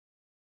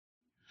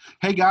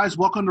Hey guys,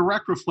 welcome to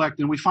Rec Reflect,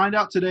 and we find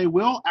out today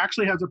Will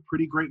actually has a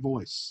pretty great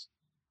voice.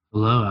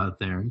 Hello out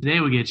there. Today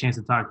we get a chance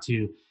to talk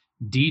to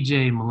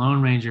DJ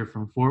Malone Ranger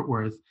from Fort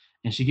Worth,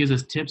 and she gives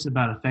us tips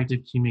about effective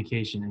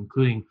communication,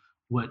 including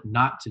what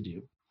not to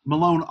do.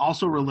 Malone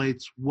also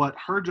relates what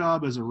her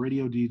job as a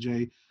radio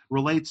DJ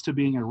relates to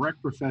being a rec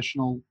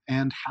professional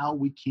and how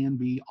we can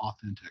be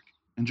authentic.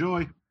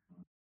 Enjoy.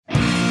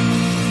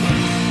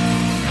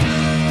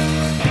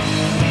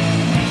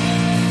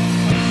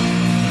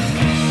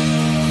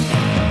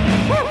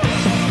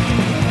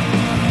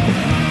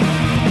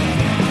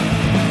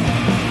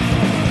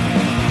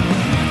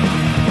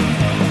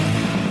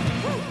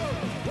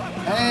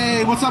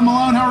 Hey, what's up,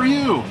 Malone? How are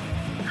you?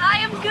 I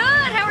am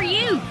good. How are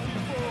you?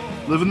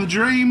 Living the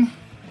dream.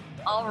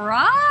 All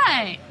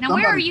right. Now,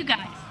 where are you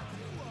guys?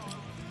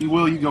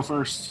 Will, you go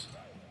first.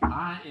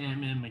 I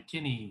am in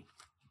McKinney.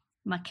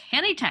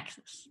 McKinney,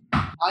 Texas.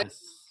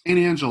 San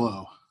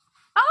Angelo.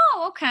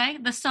 Oh, okay.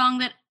 The song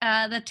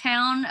that the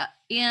town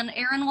in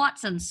Aaron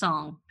Watson's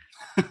song.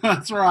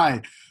 That's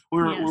right.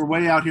 We're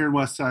way out here in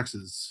West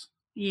Texas.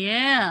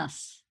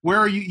 Yes. Where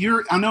are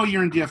you? I know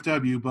you're in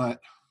DFW,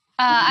 but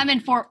I'm in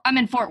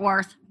Fort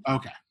Worth.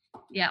 Okay.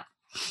 Yeah.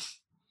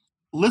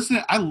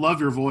 Listen, I love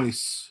your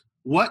voice.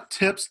 What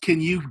tips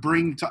can you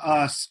bring to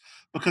us?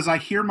 Because I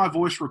hear my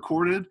voice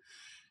recorded,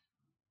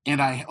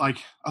 and I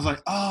was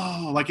like,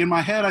 oh, like in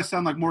my head, I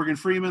sound like Morgan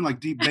Freeman, like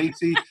deep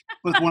bassy.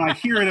 But when I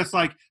hear it, it's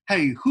like,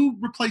 hey, who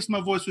replaced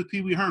my voice with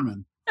Pee Wee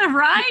Herman?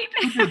 Right?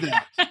 Who did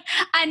that?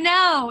 I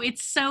know.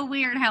 It's so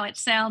weird how it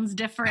sounds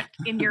different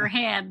in your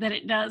head than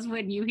it does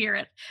when you hear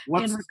it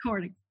in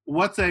recording.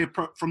 What's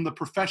from the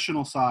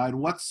professional side?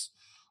 What's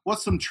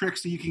some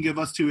tricks that you can give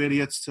us two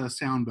idiots to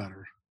sound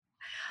better?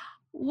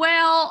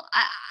 Well,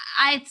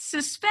 I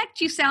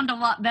suspect you sound a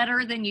lot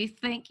better than you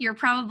think. You're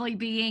probably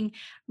being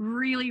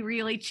really,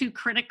 really too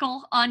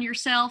critical on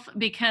yourself,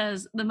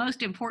 because the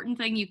most important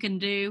thing you can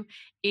do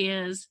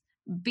is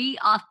be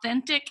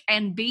authentic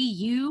and be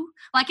you.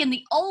 Like in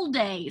the old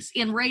days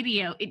in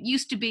radio, it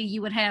used to be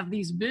you would have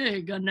these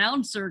big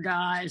announcer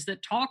guys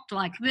that talked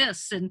like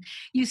this, and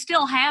you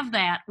still have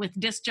that with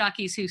disc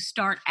jockeys who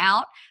start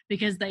out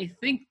because they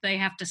think they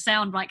have to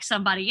sound like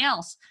somebody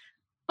else.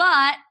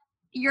 But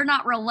you're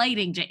not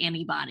relating to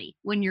anybody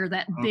when you're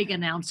that big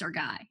announcer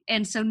guy.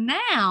 And so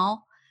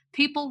now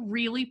people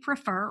really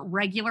prefer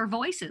regular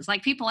voices.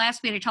 Like people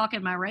ask me to talk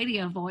in my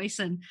radio voice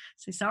and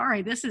say,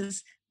 sorry, this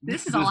is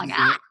all I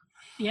got.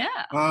 Yeah.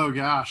 Oh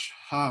gosh.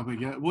 Oh my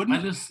God.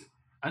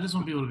 I just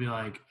want people to be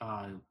like,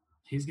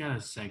 he's got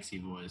a sexy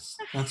voice.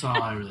 That's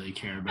all I really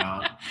care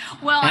about.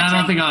 Well, and I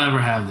don't think I'll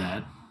ever have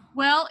that.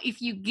 Well,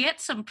 if you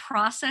get some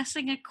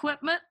processing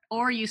equipment,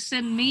 or you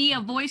send me a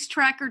voice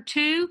tracker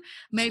too,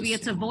 maybe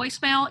it's a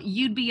voicemail,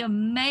 you'd be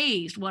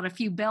amazed what a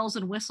few bells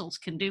and whistles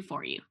can do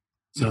for you.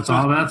 So it's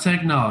all about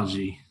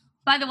technology.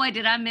 By the way,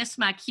 did I miss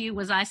my cue?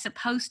 Was I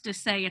supposed to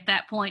say at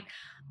that point,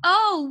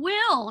 oh,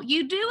 Will,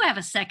 you do have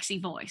a sexy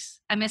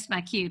voice? I missed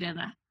my cue, didn't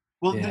I?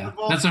 Well,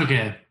 that's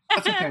okay.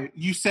 That's okay.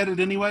 You said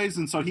it anyways,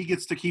 and so he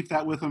gets to keep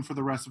that with him for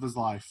the rest of his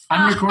life.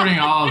 I'm recording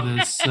all of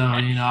this, so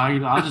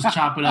I'll just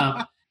chop it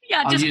up.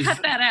 Yeah, just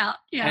cut that out.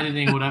 Yeah,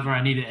 editing whatever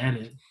I need to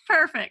edit.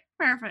 Perfect.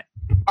 All right,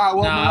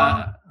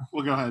 well,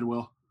 we'll go ahead,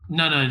 Will.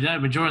 No,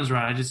 but Jordan's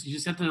right. You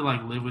just have to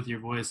live with your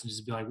voice and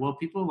just be like, well,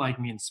 people like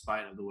me in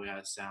spite of the way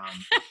I sound.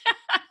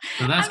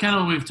 So that's kind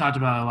of what we've talked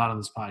about a lot on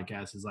this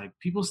podcast, is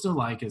people still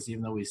like us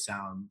even though we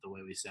sound the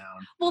way we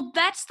sound. Well,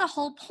 that's the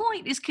whole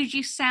point, is because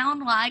you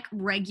sound like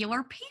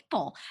regular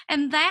people.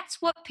 And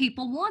that's what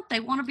people want. They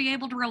want to be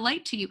able to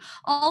relate to you.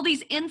 All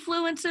these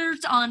influencers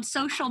on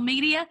social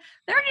media,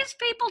 they're just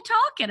people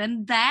talking.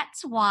 And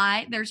that's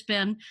why there's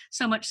been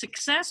so much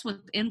success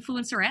with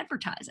influencer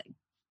advertising.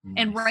 Nice.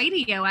 And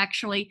radio,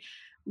 actually.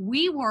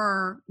 We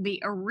were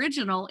the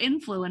original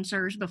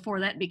influencers before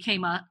that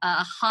became a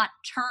hot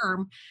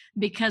term,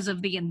 because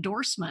of the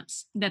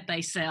endorsements that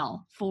they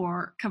sell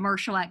for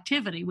commercial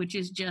activity, which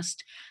is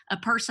just a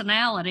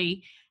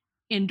personality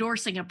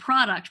endorsing a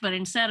product. But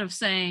instead of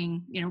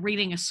saying,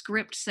 reading a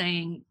script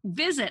saying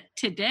visit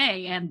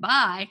today and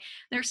buy,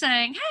 they're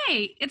saying,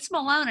 hey, it's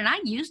Malone and I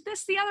used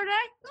this the other day.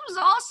 This was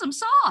awesome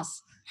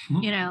sauce.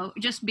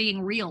 Just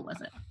being real with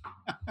it.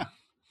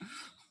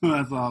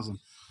 That's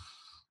awesome.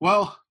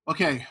 Well,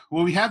 okay.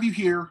 Well, we have you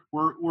here.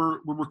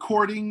 We're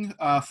recording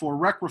for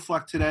Rec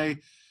Reflect today,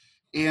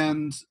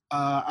 and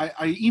I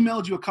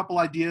emailed you a couple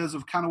ideas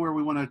of kind of where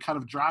we want to kind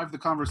of drive the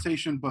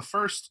conversation. But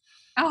first,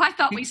 I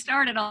thought we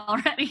started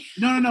already.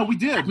 No, we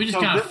did. We just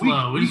kind of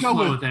flow. We just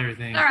flow with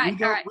everything. All right,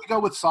 we go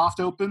with soft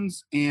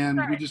opens,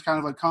 and we just kind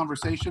of like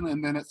conversation,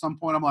 and then at some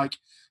point, I'm like,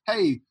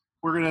 hey,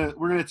 we're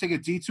gonna take a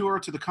detour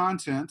to the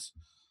content.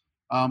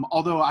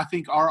 Although I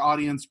think our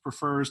audience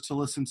prefers to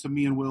listen to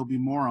me and Will be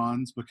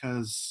morons,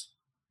 because,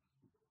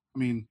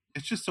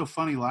 it's just so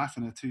funny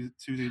laughing at two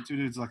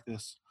dudes like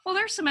this. Well,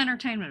 there's some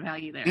entertainment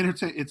value there.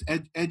 It's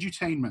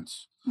edutainment.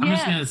 I'm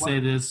just going to say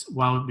this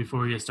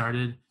before we get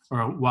started,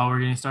 or while we're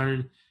getting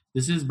started.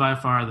 This is by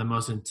far the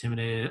most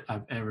intimidated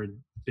I've ever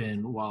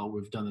been while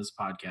we've done this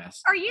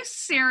podcast. Are you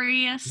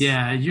serious?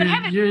 Yeah,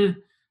 you're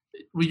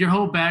your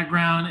whole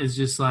background is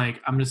just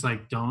like, I'm just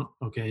like,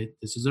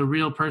 this is a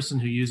real person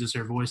who uses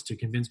her voice to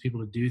convince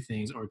people to do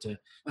things or to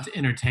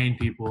entertain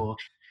people.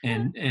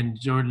 And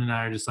Jordan and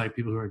I are just like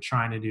people who are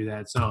trying to do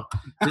that. So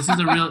this is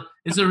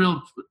it's a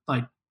real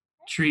like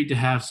treat to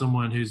have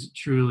someone who's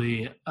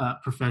truly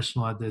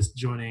professional at this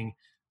joining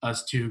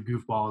us two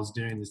goofballs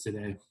doing this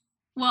today.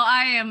 Well,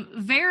 I am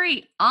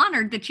very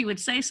honored that you would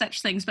say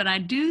such things, but I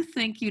do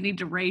think you need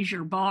to raise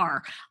your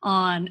bar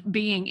on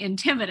being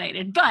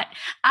intimidated. But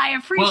I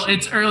appreciate. Well,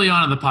 it's early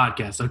on in the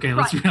podcast. Okay,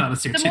 let's be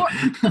honest here.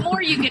 The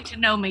more you get to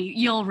know me,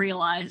 you'll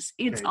realize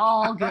it's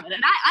all good.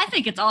 And I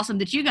think it's awesome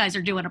that you guys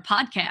are doing a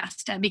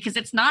podcast because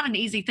it's not an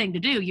easy thing to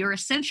do. You're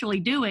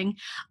essentially doing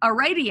a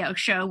radio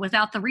show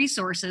without the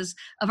resources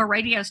of a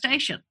radio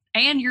station,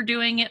 and you're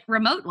doing it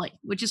remotely,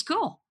 which is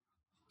cool.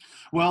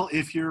 Well,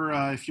 if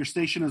your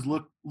station is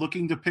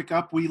looking to pick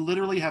up, we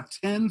literally have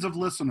tens of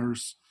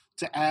listeners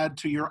to add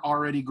to your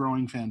already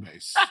growing fan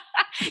base.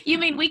 You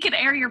mean we could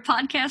air your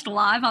podcast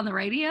live on the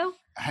radio?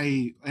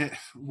 Hey,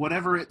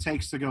 whatever it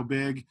takes to go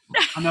big.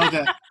 I know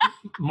that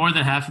more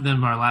than half of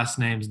them are last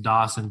names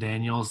Doss and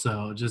Daniel,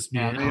 so just be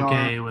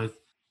okay with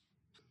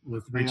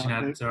reaching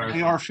out to our.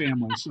 They are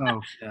family,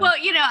 so. Yeah. Well,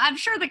 I'm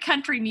sure the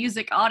country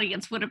music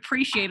audience would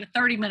appreciate a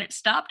 30-minute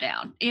stop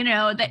down.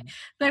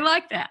 They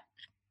like that.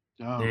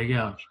 Oh, there you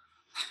go.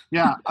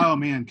 Yeah. Oh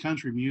man,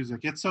 country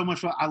music. It's so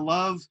much fun. I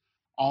love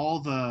all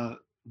the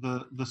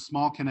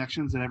small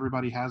connections that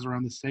everybody has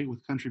around the state with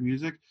country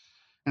music.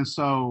 And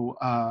so,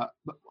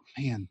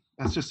 man,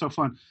 that's just so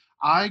fun.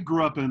 I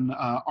grew up in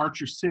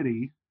Archer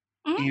City,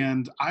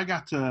 and I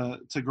got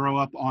to grow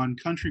up on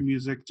country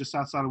music just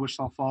outside of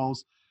Wichita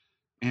Falls.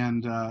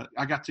 And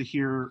I got to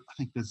hear, I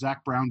think, the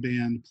Zac Brown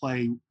Band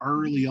play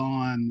early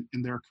on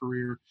in their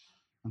career.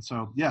 And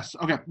so, yes.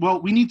 Okay.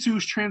 Well, we need to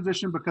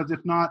transition because if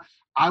not,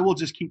 I will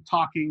just keep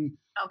talking.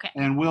 Okay.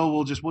 And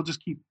we'll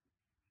just keep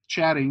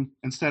chatting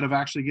instead of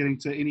actually getting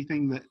to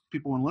anything that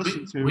people want to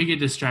listen to. We get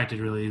distracted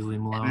really easily,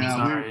 Malone. Yeah,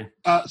 sorry.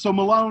 So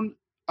Malone,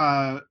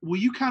 will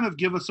you kind of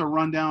give us a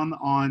rundown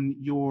on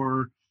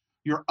your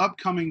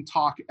upcoming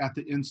talk at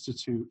the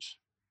Institute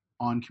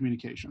on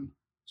communication?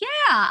 Yeah,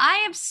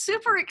 I am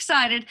super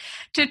excited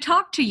to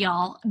talk to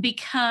y'all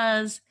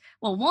because,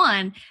 well,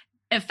 one,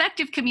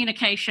 effective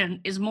communication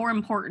is more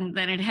important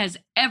than it has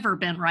ever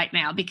been right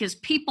now because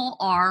people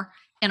are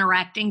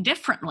interacting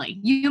differently.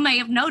 You may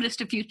have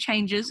noticed a few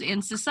changes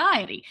in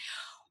society.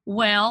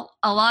 Well,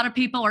 a lot of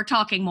people are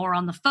talking more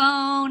on the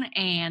phone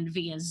and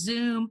via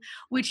Zoom,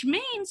 which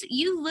means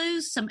you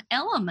lose some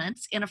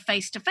elements in a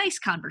face-to-face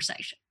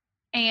conversation.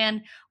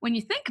 And when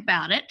you think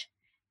about it,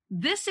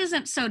 this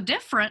isn't so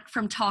different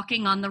from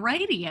talking on the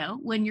radio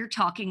when you're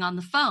talking on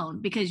the phone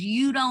because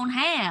you don't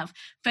have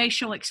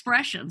facial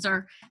expressions,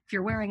 or if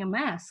you're wearing a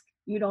mask,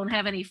 you don't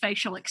have any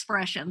facial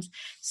expressions.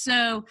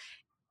 So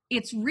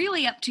it's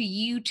really up to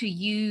you to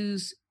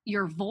use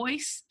your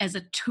voice as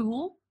a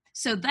tool.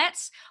 So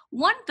that's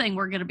one thing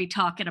we're going to be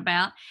talking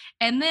about.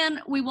 And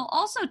then we will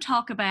also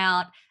talk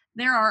about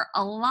there are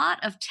a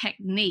lot of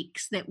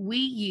techniques that we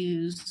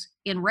use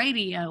in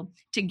radio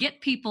to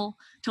get people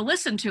to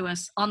listen to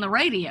us on the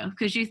radio.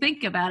 Because you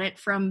think about it,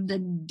 from the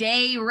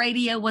day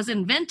radio was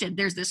invented,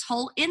 there's this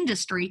whole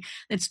industry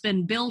that's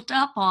been built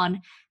up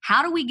on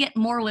how do we get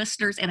more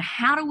listeners and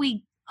how do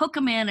we hook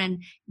them in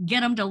and get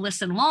them to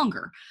listen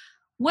longer.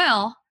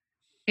 Well,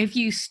 if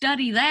you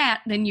study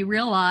that, then you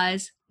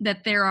realize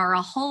that there are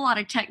a whole lot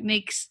of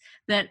techniques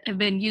that have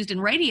been used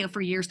in radio for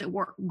years that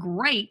work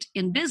great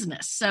in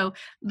business. So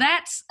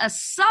that's a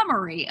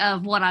summary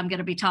of what I'm going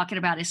to be talking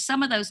about, is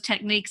some of those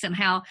techniques and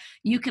how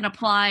you can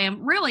apply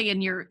them really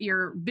in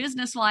your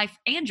business life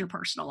and your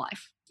personal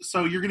life.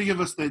 So you're going to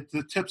give us the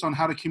tips on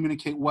how to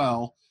communicate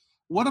well.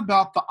 What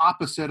about the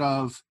opposite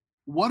of,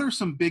 what are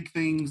some big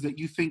things that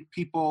you think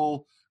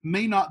people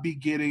may not be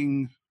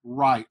getting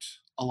right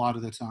a lot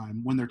of the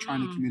time when they're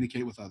trying to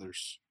communicate with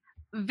others?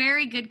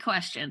 Very good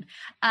question.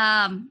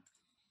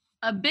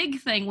 A big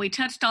thing, we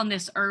touched on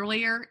this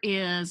earlier,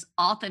 is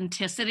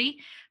authenticity.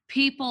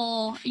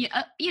 People,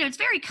 it's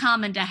very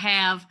common to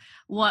have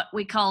what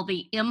we call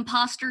the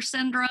imposter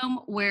syndrome,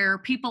 where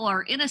people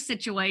are in a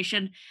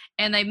situation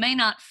and they may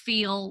not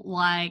feel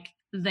like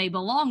they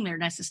belong there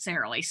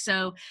necessarily.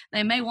 So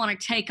they may want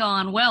to take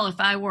on, well, if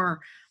I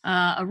were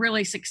a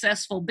really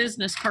successful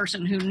business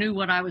person who knew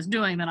what I was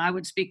doing, then I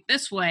would speak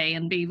this way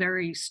and be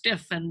very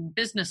stiff and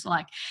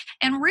businesslike.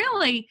 And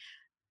really,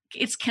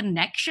 it's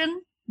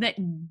connection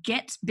that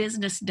gets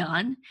business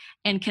done.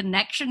 And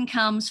connection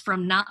comes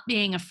from not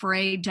being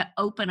afraid to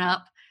open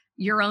up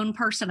your own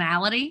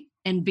personality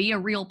and be a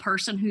real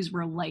person who's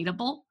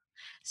relatable.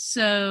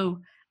 So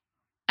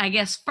I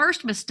guess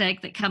first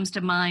mistake that comes to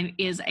mind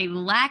is a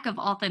lack of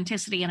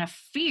authenticity and a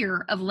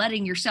fear of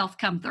letting yourself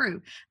come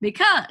through,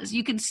 because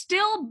you can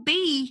still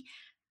be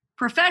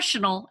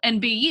professional and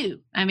be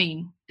you. I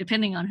mean,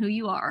 depending on who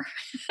you are,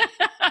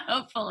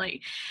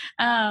 hopefully.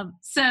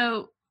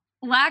 So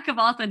lack of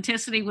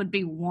authenticity would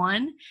be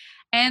one.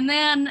 And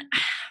then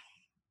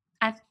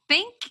I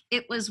think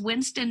it was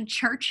Winston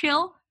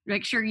Churchill.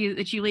 Make sure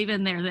that you leave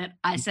in there that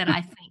I said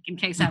I think. think, in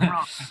case I'm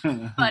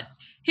wrong. But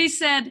he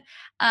said,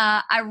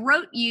 I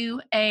wrote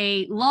you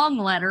a long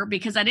letter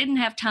because I didn't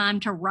have time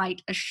to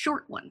write a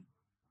short one.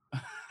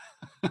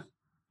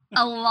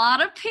 A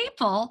lot of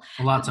people.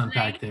 A lot to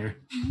unpack there.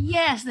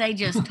 Yes, they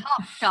just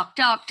talk.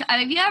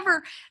 Have you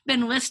ever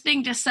been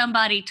listening to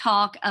somebody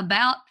talk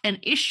about an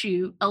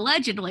issue,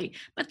 allegedly,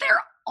 but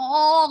they're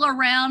all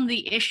around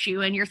the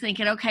issue and you're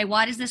thinking, okay,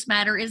 why does this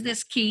matter? Is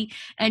this key?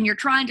 And you're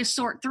trying to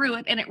sort through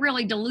it and it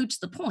really dilutes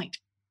the point.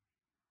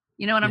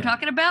 You know what I'm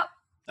talking about?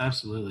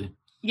 Absolutely.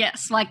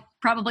 Yes, like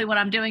probably what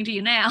I'm doing to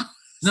you now.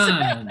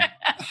 No.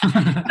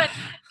 But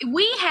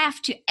we have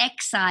to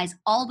excise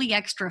all the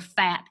extra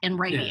fat in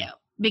radio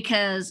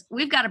because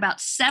we've got about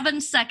 7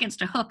 seconds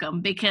to hook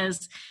them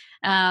because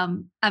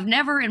I've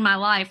never in my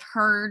life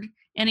heard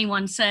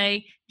anyone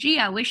say, gee,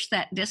 I wish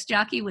that disc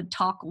jockey would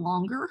talk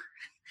longer.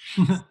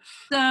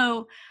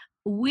 So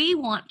we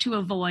want to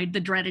avoid the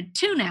dreaded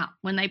tune out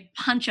when they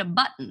punch a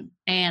button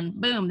and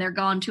boom, they're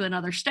gone to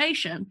another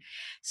station.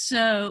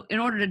 So in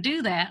order to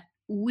do that,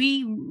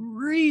 we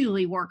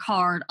really work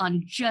hard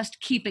on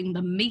just keeping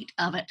the meat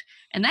of it.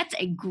 And that's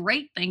a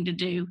great thing to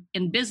do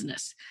in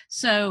business.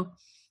 So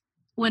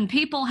when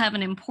people have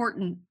an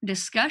important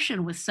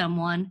discussion with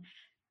someone,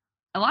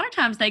 a lot of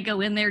times they go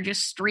in there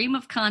just stream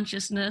of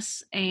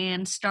consciousness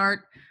and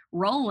start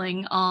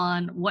rolling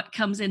on what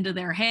comes into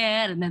their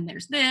head. And then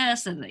there's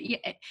this. And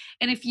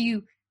if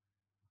you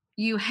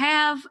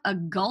have a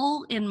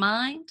goal in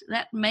mind,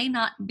 that may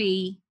not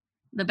be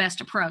the best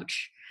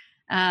approach.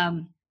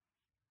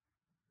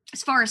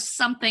 As far as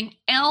something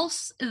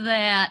else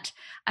that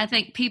I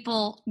think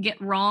people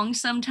get wrong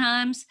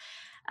sometimes,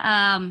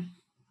 I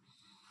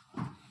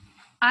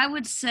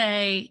would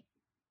say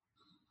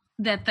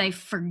that they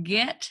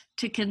forget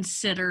to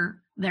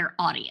consider their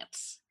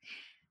audience.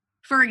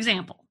 For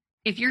example,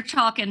 if you're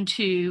talking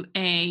to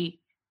a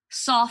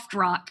soft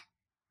rock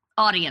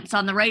audience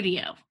on the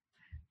radio,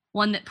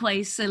 one that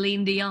plays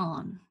Celine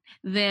Dion,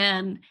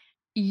 then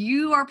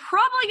you are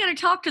probably going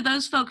to talk to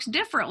those folks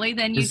differently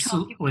than you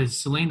talk to. Wait,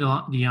 Celine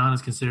Dion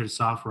is considered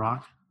soft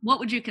rock? What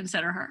would you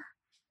consider her?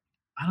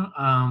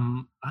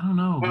 I don't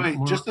know. Wait,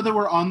 just so that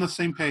we're on the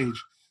same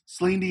page.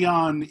 Celine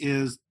Dion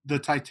is the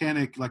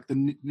Titanic, like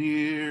the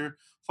near,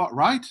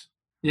 right?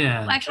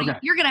 Yeah. Well, actually,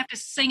 you're going to have to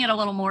sing it a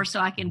little more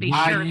so I can be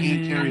I sure.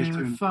 can't carry his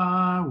tune.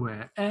 Far,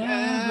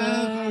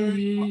 wherever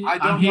you...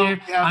 I'm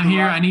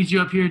here. I need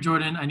you up here,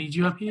 Jordan. I need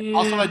you up here.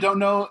 Also, I don't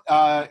know.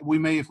 We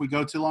may, if we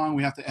go too long,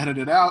 we have to edit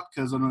it out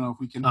because I don't know if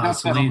we can.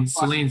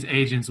 Celine's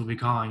agents will be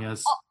calling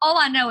us. All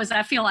I know is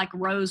I feel like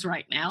Rose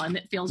right now, and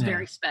it feels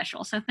very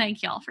special. So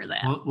thank y'all for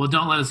that. Well,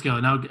 don't let us go.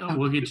 Now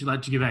we'll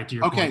let you get back to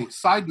your point.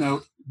 Side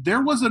note: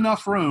 there was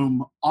enough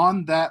room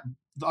on that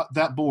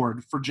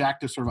board for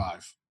Jack to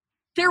survive.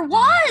 There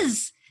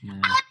was.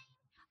 Yeah.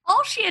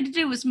 All she had to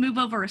do was move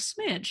over a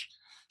smidge.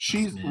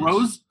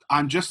 Rose,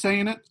 I'm just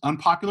saying it,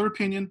 unpopular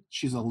opinion,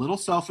 she's a little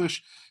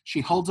selfish.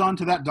 She holds on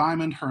to that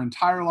diamond her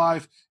entire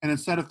life, and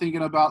instead of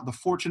thinking about the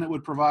fortune it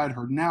would provide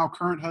her now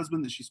current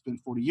husband that she spent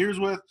 40 years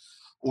with,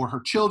 or her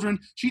children,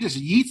 she just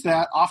yeets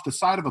that off the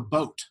side of a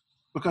boat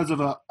because of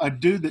a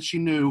dude that she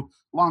knew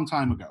a long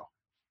time ago.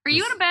 Are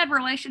you in a bad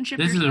relationship?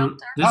 This is real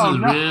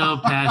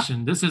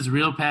passion. This is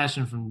real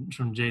passion from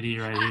JD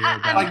right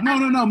here. Like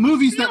no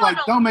movies that like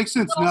don't make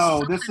sense.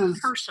 No, this is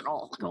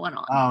personal going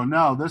on. Oh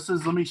no, this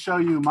is. Let me show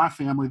you my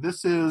family.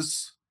 This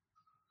is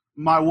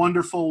my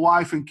wonderful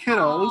wife and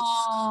kiddos.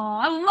 Oh,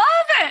 I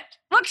love it.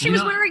 Look, she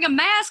was wearing a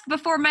mask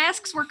before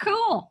masks were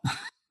cool.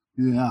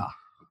 Yeah.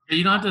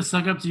 You don't have to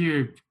suck up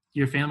to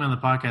your family on the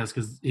podcast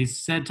because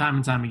he's said time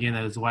and time again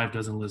that his wife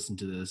doesn't listen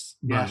to this.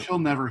 Yeah, she'll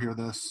never hear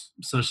this.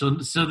 So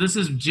this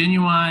is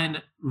genuine,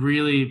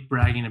 really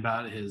bragging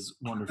about his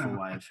wonderful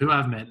wife, who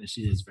I've met, and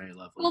she is very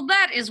lovely. Well,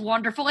 that is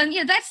wonderful.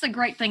 And that's the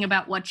great thing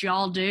about what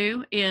y'all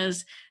do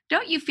is,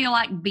 don't you feel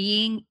like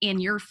being in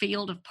your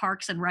field of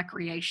parks and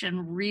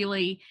recreation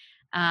really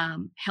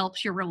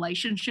helps your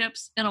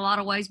relationships in a lot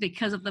of ways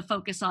because of the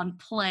focus on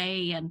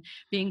play and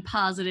being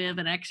positive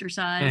and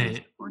exercise?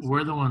 Hey,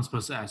 we're the ones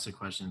supposed to ask the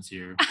questions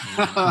here.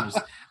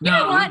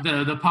 No,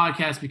 the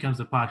podcast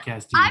becomes a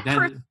podcast too.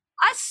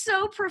 I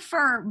so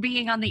prefer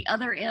being on the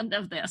other end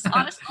of this.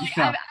 Honestly,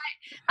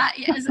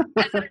 as an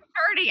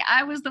attorney,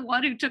 I was the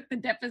one who took the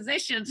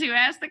depositions, who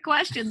asked the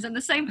questions, and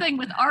the same thing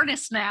with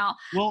artists now.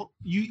 Well,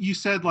 you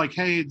said like,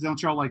 hey,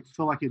 don't y'all like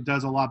feel like it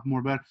does a lot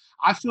more better?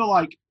 I feel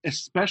like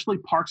especially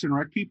Parks and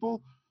Rec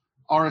people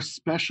are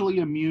especially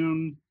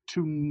immune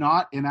to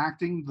not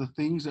enacting the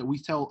things that we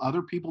tell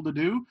other people to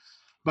do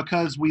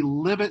because we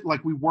live it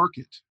like we work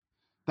it.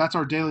 That's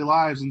our daily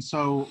lives. And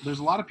so there's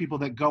a lot of people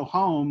that go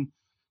home.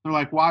 They're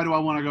like, why do I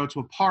want to go to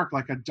a park?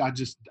 Like I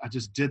just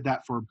did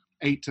that for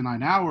 8 to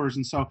 9 hours.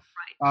 And so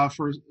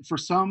for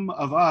some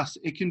of us,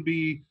 it can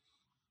be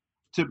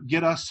to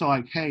get us to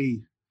like, hey,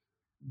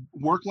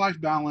 work-life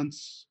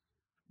balance,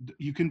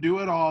 you can do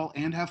it all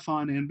and have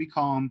fun and be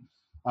calm.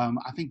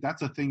 I think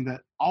that's a thing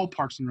that all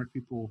Parks and Rec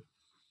people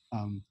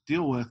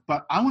deal with.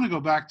 But I want to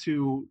go back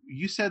to,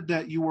 you said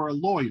that you were a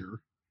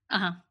lawyer,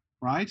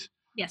 right?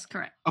 Yes,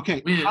 correct.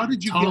 Okay, We how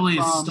did you totally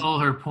get from... stole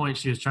her point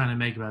she was trying to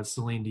make about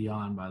Celine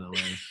Dion, by the way.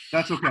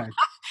 That's okay.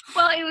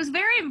 Well, it was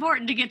very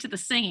important to get to the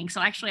singing,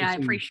 so actually I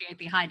singing. appreciate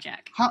the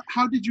hijack.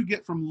 How did you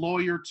get from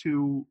lawyer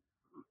to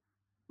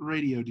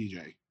radio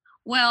DJ?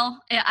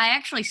 Well, I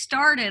actually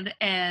started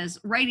as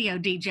radio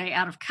DJ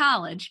out of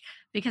college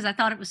because I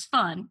thought it was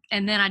fun.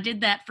 And then I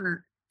did that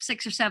for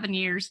 6 or 7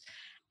 years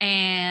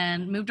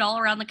and moved all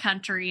around the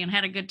country and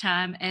had a good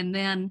time, and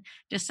then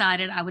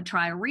decided I would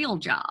try a real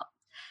job.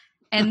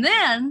 And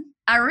then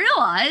I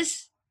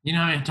realized... You know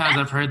how many times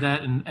I've heard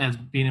that as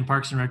being in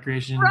Parks and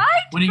Recreation?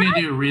 Right? When are you going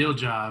to do a real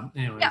job?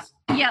 Anyways.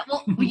 Yeah,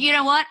 well, you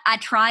know what? I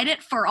tried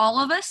it for all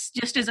of us,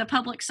 just as a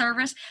public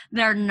service.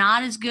 They're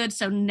not as good,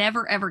 so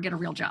never, ever get a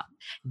real job.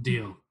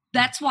 Deal.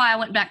 That's why I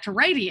went back to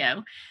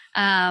radio.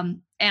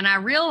 And I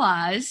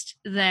realized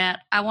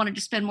that I wanted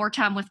to spend more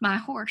time with my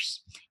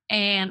horse.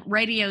 And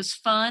radio's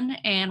fun,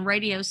 and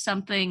radio's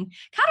something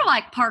kind of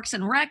like Parks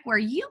and Rec, where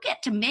you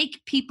get to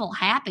make people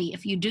happy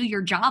if you do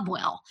your job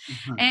well.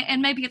 Mm-hmm.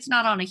 And maybe it's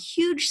not on a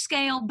huge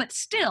scale, but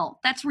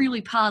still, that's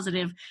really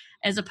positive,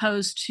 as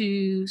opposed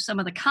to some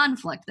of the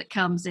conflict that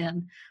comes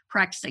in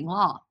practicing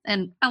law.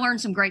 And I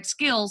learned some great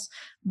skills,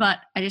 but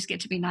I just get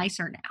to be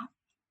nicer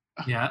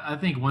now. Yeah, I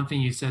think one thing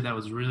you said that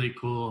was really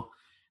cool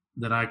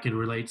that I could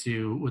relate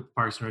to with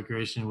Parks and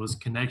Recreation was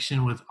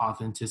connection with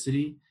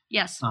authenticity.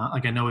 Yes.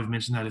 Like I know we've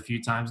mentioned that a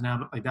few times now,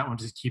 but like that one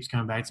just keeps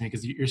coming back to me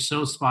because you're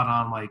so spot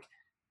on. Like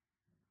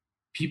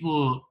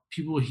people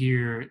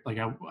here, like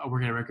I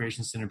work at a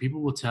recreation center,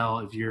 people will tell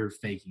if you're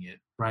faking it,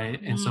 right?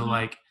 Mm-hmm. And so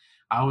like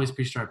I always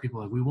preach to our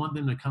people, like we want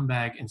them to come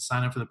back and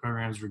sign up for the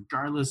programs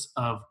regardless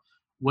of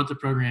what the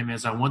program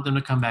is. I want them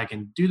to come back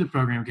and do the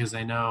program because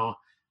they know,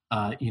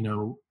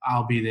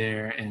 I'll be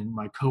there, and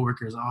my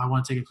coworkers, I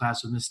want to take a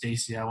class with Miss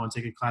Stacy. I want to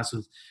take a class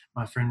with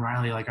my friend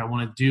Riley. Like I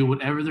want to do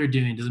whatever they're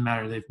doing. It doesn't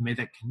matter. They've made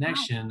that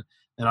connection,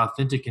 that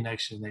authentic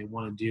connection. They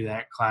want to do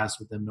that class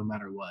with them no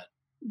matter what.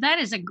 That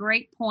is a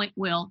great point,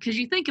 Will, because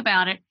you think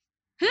about it.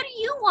 Who do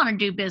you want to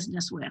do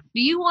business with?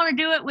 Do you want to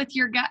do it with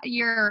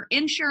your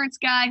insurance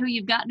guy who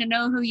you've gotten to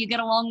know, who you get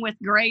along with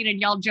great,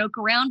 and y'all joke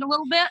around a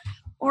little bit?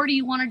 Or do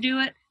you want to do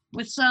it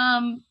with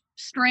some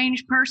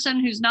strange person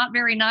who's not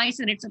very nice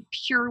and it's a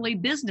purely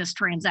business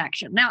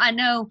transaction? Now, I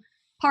know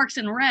Parks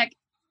and Rec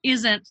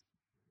isn't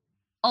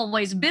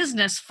always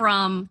business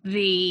from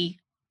the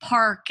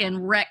park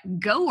and rec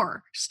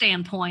goer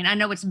standpoint. I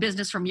know it's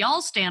business from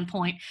y'all's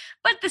standpoint,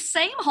 but the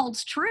same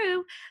holds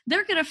true.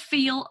 They're going to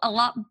feel a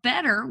lot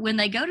better when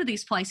they go to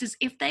these places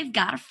if they've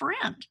got a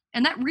friend.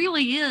 And that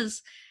really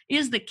is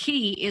the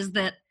key, is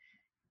that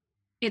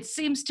it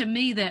seems to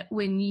me that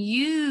when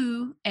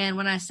you, and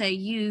when I say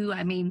you,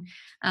 I mean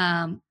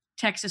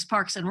Texas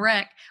Parks and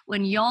Rec,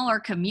 when y'all are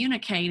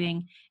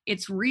communicating,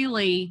 it's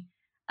really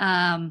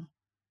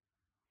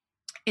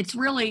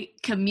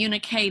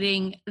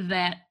communicating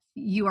that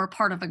you are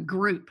part of a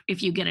group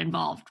if you get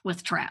involved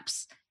with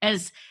traps,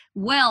 as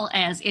well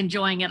as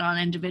enjoying it on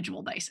an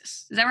individual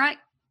basis. Is that right?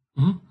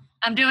 Mm-hmm.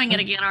 I'm doing it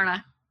again, aren't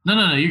I?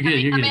 No, you're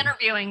good. I'm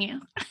interviewing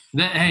you.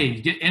 Hey,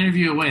 get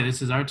interview away.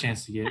 This is our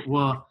chance to get,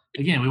 well,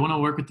 again, we want to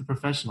work with the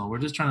professional. We're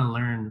just trying to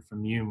learn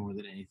from you more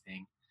than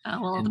anything.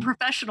 The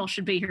professional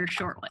should be here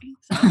shortly.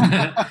 So.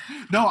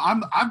 No,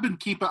 I'm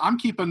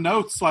keeping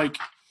notes. Like,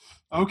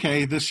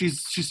 okay,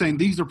 she's saying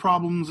these are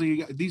problems.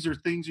 These are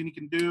things you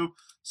can do.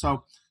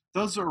 So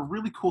those are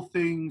really cool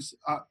things.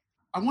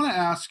 I want to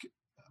ask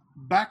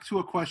back to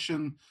a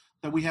question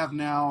that we have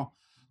now.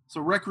 So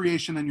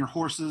recreation and your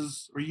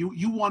horses, or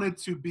you wanted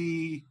to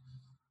be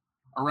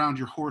around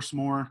your horse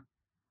more.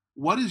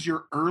 What is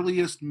your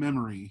earliest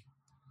memory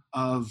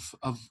of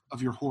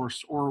your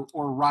horse or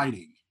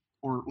riding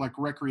or like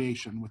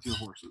recreation with your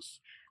horses?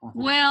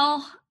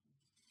 Well,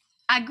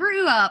 I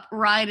grew up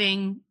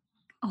riding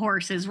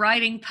horses,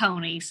 riding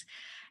ponies,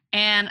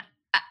 and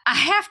I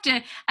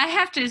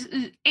have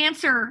to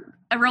answer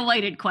a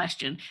related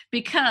question,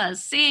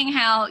 because seeing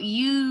how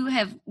you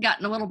have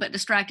gotten a little bit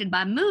distracted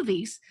by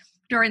movies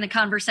during the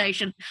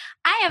conversation,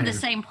 I have the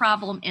same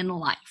problem in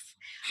life.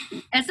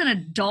 As an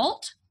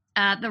adult,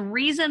 the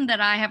reason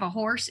that I have a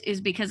horse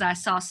is because I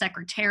saw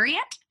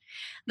Secretariat.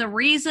 The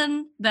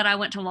reason that I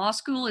went to law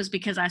school is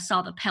because I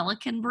saw the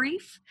Pelican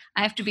Brief.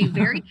 I have to be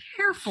very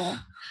careful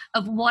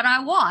of what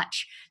I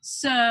watch.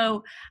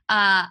 So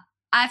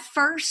I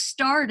first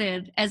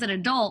started as an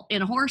adult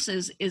in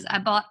horses is I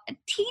bought a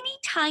teeny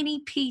tiny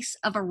piece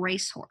of a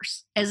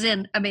racehorse. As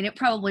in, I mean, it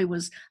probably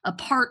was a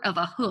part of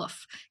a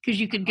hoof,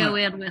 because you could go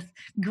in with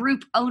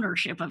group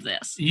ownership of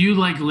this. You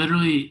like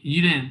literally,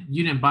 you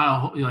didn't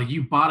buy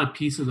you bought a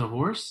piece of the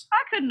horse?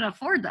 I couldn't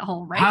afford the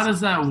whole race. How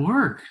does that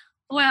work?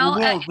 Well,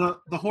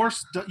 the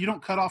horse, you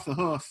don't cut off the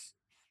hoof.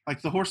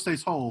 Like the horse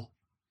stays whole.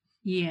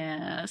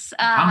 Yes.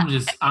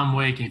 I'm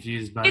way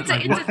confused by it.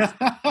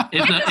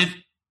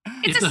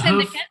 It's a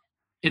syndicate.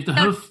 If the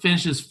hoof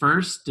finishes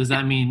first, does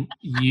that mean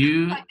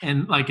you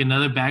and like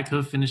another back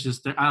hoof finishes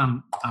third?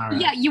 All right.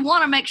 Yeah, you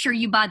want to make sure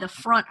you buy the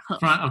front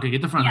hoof. Okay,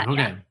 get the front hoof.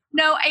 Okay.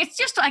 No, it's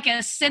just like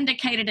a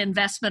syndicated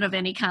investment of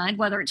any kind,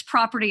 whether it's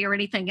property or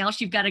anything else.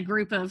 You've got a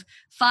group of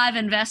 5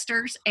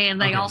 investors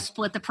and they all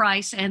split the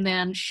price and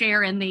then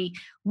share in the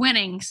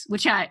winnings,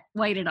 which I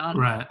waited on.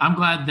 Right. I'm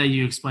glad that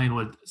you explained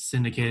what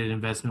syndicated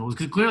investment was,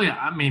 because clearly,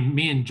 I mean,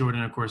 me and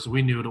Jordan, of course,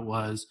 we knew what it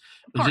was.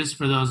 But just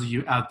for those of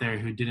you out there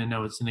who didn't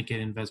know what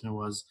syndicated investment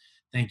was,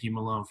 thank you,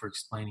 Malone, for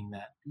explaining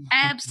that.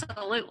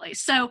 Absolutely.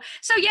 So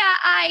yeah,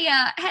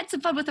 I had some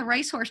fun with the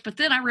racehorse, but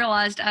then I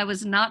realized I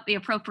was not the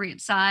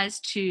appropriate size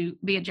to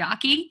be a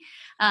jockey.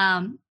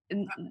 What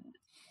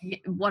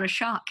a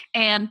shock.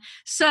 And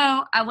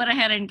so I went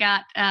ahead and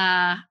got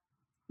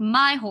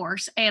my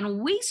horse, and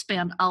we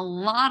spend a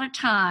lot of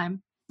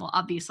time, well,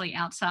 obviously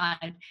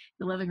outside.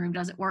 The living room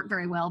doesn't work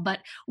very well, but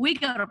we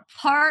go to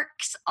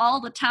parks all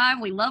the time.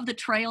 We love the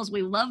trails.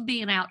 We love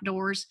being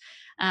outdoors.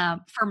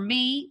 For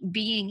me,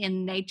 being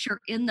in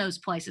nature in those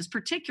places,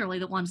 particularly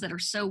the ones that are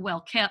so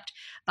well kept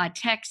by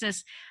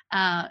Texas,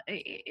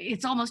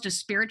 it's almost a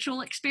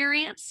spiritual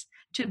experience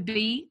to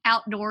be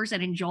outdoors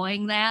and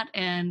enjoying that.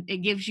 And it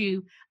gives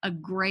you a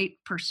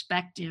great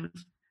perspective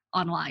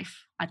on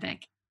life, I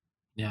think.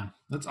 Yeah,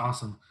 that's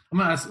awesome.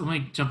 Let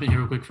me jump in here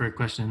real quick for a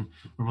question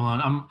from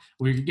Malone.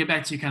 We get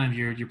back to kind of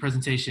your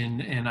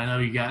presentation, and I know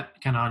you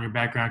got kind of on your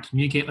background,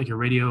 communicate like a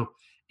radio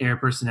air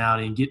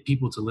personality and get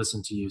people to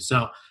listen to you.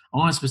 So I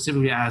want to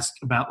specifically ask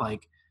about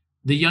like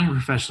the young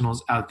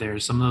professionals out there,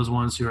 some of those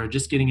ones who are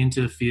just getting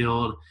into the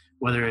field,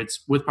 whether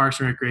it's with Parks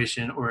and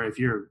Recreation, or if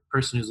you're a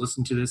person who's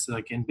listening to this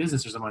like in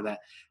business or something like that.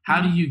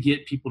 How do you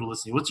get people to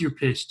listen? What's your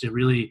pitch to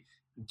really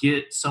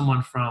get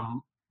someone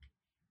from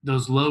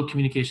those low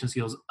communication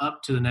skills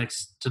up to the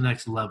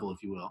next level,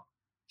 if you will?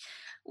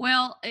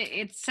 Well,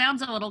 it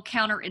sounds a little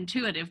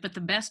counterintuitive, but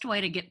the best way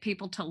to get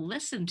people to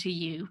listen to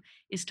you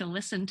is to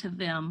listen to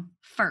them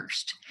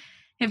first.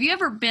 Have you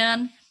ever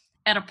been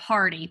at a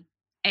party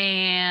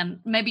and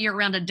maybe you're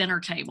around a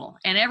dinner table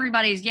and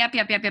everybody's yap,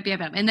 yap, yap, yap, yap,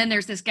 yap. And then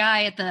there's this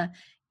guy at the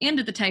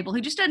end of the table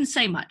who just doesn't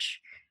say much.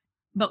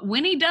 But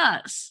when he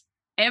does,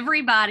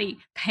 everybody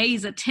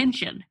pays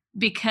attention,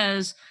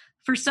 because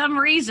for some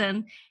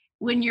reason,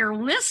 when you're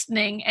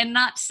listening and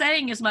not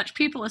saying as much,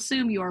 people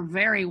assume you are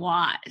very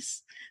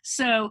wise.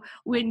 So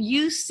when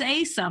you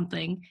say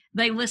something,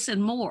 they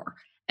listen more.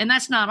 And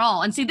that's not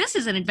all. And see, this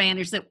is an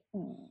advantage that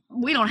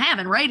we don't have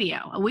in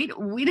radio.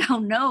 We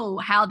don't know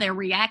how they're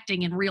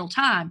reacting in real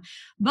time,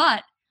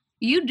 but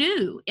you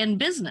do in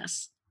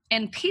business.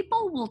 And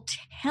people will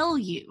tell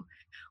you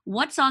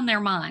what's on their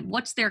mind,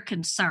 what's their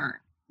concern.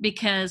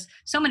 Because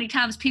so many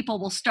times people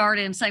will start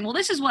in saying, well,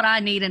 this is what I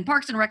need, and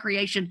Parks and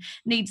Recreation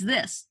needs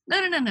this.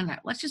 No.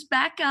 Let's just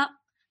back up.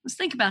 Let's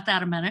think about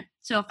that a minute.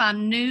 So if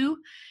I'm new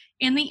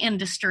in the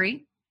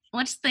industry,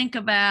 let's think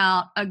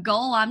about a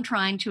goal I'm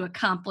trying to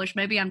accomplish.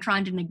 Maybe I'm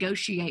trying to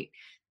negotiate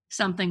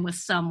something with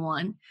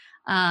someone.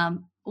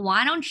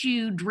 Why don't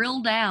you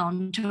drill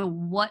down to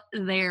what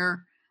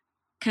their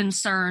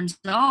concerns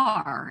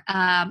are?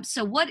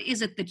 So what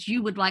is it that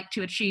you would like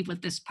to achieve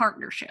with this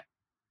partnership?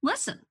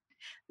 Listen.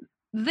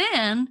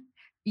 Then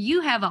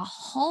you have a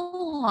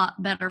whole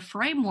lot better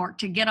framework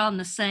to get on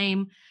the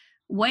same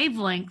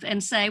wavelength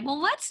and say,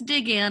 well, let's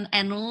dig in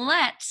and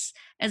let's,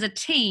 as a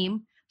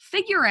team,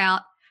 figure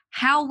out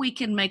how we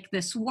can make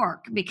this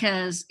work.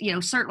 Because,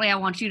 certainly I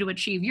want you to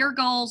achieve your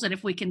goals. And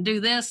if we can do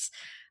this,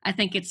 I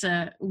think it's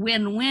a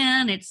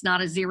win-win. It's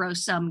not a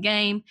zero-sum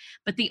game.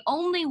 But the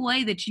only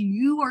way that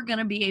you are going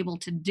to be able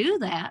to do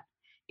that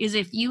is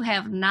if you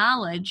have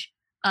knowledge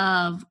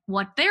of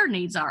what their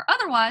needs are.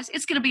 Otherwise,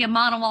 it's going to be a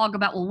monologue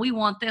about, well, we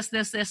want this.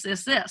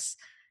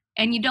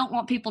 And you don't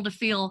want people to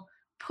feel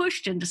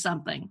pushed into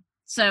something.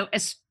 So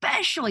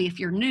especially if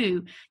you're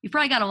new, you've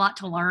probably got a lot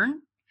to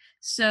learn.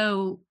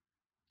 So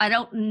I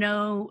don't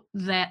know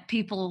that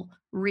people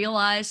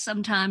realize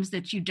sometimes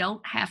that you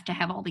don't have to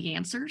have all the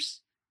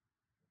answers.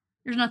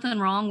 There's nothing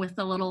wrong with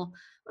the little,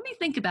 let me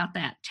think about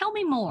that. Tell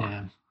me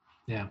more.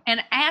 Yeah.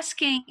 And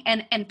asking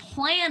and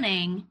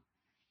planning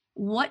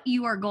what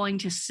you are going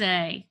to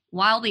say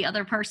while the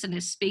other person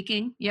is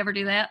speaking. You ever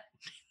do that?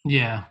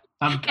 Yeah.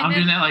 I'm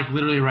doing that like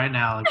literally right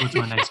now. Like, what's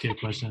my next good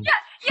question?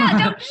 Yeah,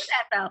 don't do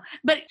that though.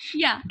 But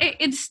yeah,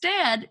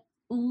 instead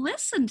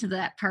listen to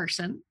that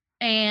person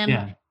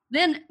and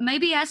then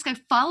maybe ask a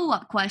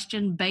follow-up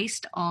question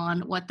based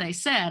on what they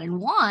said.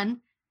 And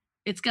one,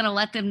 it's going to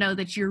let them know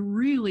that you're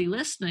really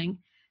listening.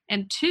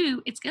 And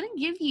two, it's going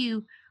to give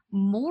you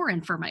more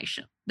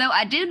information. Though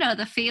I do know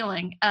the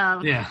feeling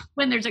of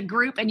when there's a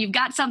group and you've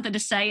got something to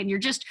say and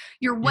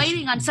you're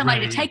waiting on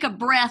somebody to take a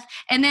breath,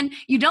 and then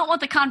you don't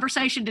want the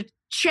conversation to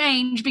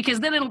change because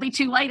then it'll be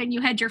too late and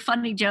you had your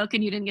funny joke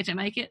and you didn't get to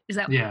make it. Is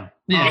that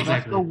exactly.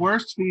 That's the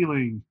worst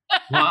feeling.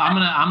 Well, I'm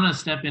gonna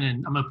step in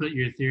and I'm gonna put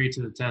your theory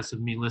to the test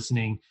of me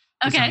listening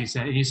to something you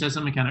said. And you said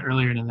something kind of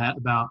earlier than that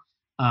about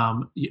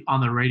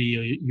on the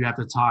radio you have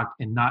to talk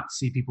and not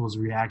see people's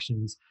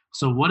reactions.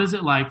 So what is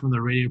it like from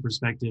the radio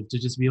perspective to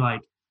just be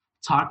like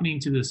talking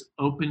to this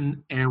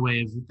open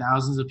airwave,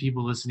 thousands of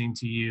people listening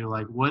to you?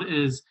 Like,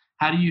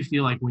 how do you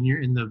feel like when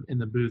you're in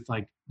the booth,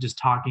 like just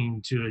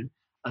talking to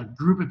a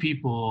group of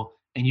people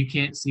and you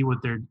can't see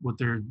what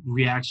their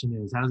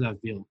reaction is. How does that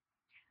feel?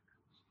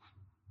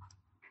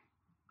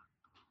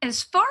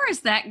 As far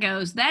as that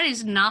goes, that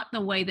is not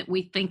the way that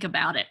we think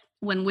about it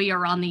when we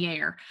are on the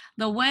air.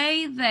 The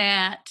way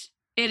that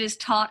it is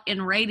taught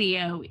in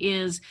radio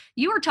is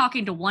you are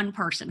talking to one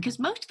person, because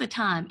most of the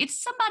time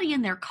it's somebody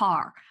in their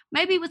car,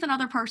 maybe with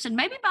another person,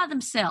 maybe by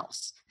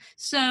themselves.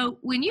 So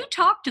when you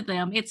talk to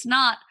them, it's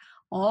not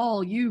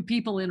all you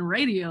people in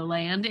radio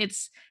land.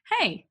 It's,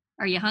 hey,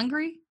 are you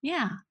hungry?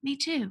 Yeah, me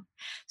too.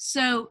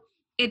 So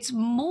it's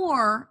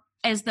more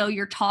as though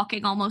you're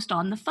talking almost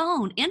on the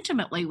phone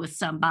intimately with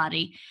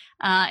somebody.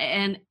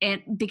 And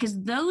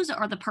because those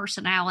are the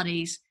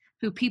personalities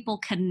who people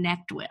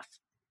connect with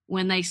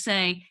when they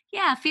say,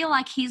 yeah, I feel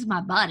like he's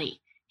my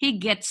buddy. He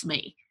gets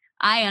me.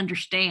 I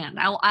understand.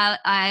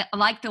 I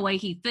like the way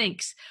he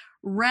thinks,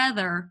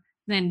 rather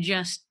than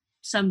just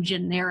some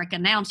generic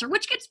announcer,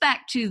 which gets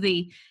back to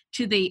the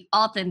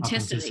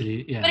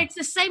authenticity. Yeah. But it's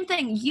the same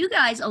thing. You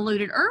guys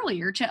alluded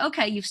earlier to,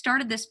 okay, you've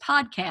started this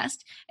podcast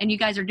and you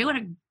guys are doing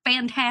a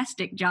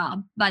fantastic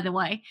job, by the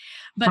way.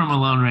 But from a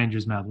Lone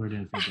Ranger's mouth, we're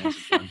doing a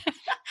fantastic job.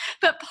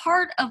 But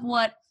part of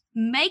what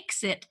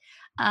makes it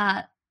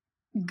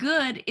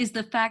good is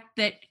the fact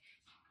that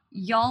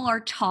y'all are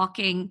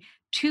talking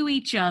to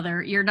each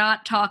other. You're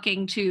not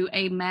talking to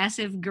a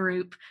massive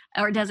group,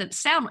 or it doesn't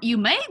sound, you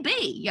may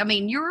be. I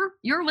mean, your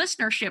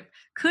listenership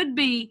could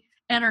be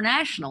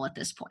international at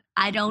this point.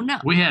 I don't know.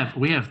 We have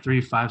 3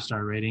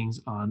 5-star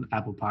ratings on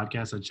Apple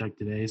Podcasts. I checked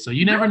today, so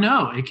you never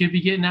know. It could be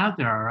getting out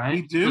there. All right,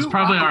 we do. It's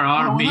probably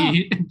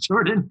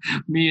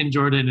me and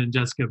Jordan and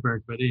Jessica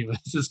Burke. But anyway,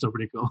 this is still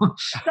pretty cool.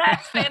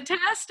 That's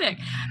fantastic.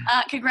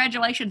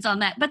 Congratulations on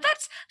that. But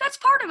that's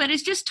part of it,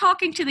 is just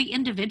talking to the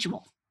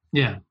individual.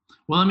 Yeah.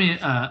 Well,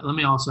 let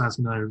me also ask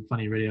another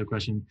funny radio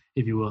question,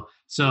 if you will.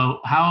 So,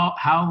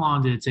 how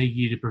long did it take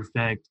you to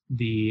perfect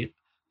the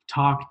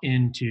talk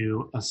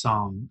into a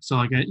song? So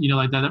like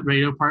that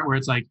radio part where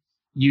it's like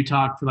you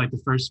talk for like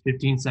the first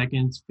 15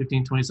 seconds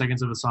 20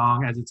 seconds of a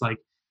song as it's like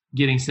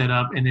getting set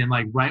up, and then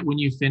like right when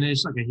you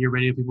finish, like I hear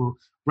radio people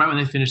right when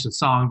they finish the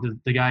song,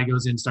 the guy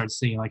goes in and starts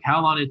singing. Like,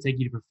 how long did it take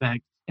you to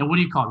perfect, and what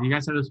do you call it? Do you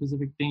guys have a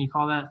specific thing you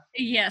call that?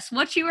 Yes,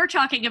 what you are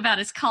talking about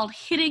is called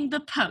hitting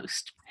the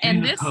post.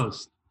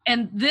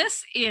 And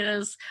this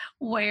is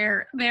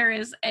where there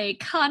is a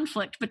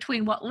conflict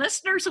between what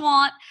listeners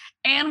want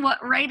and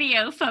what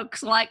radio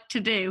folks like to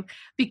do,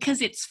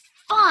 because it's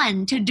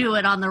fun to do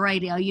it on the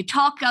radio. You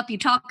talk up,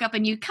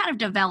 and you kind of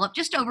develop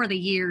just over the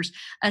years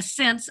a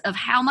sense of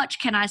how much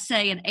can I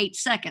say in 8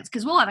 seconds,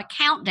 because we'll have a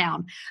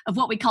countdown of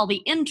what we call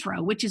the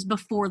intro, which is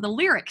before the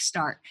lyrics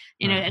start.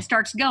 It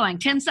starts going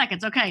 10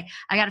 seconds. Okay,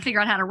 I got to figure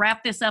out how to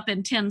wrap this up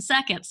in 10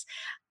 seconds.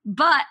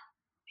 But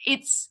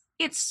it's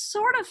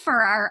sort of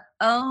for our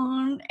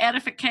own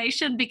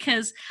edification,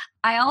 because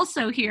I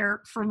also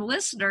hear from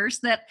listeners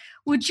that,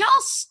 would y'all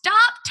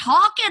stop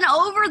talking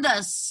over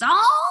the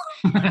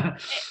song?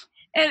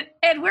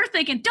 and we're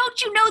thinking,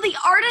 don't you know the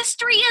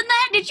artistry in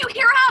that? Did you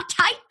hear how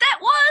tight that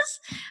was?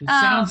 It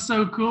sounds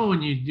so cool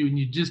when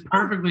you just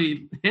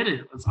perfectly hit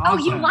it. It's awesome.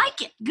 Oh, you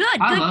like it?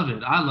 Good. I love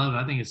it.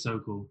 I think it's so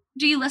cool.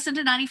 Do you listen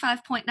to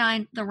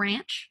 95.9 The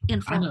Ranch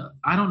in full?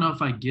 I don't know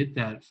if I get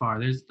that far.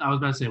 I was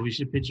about to say we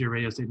should pitch your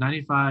radio station.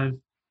 95.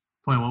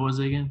 What was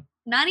it again?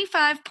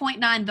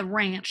 95.9 The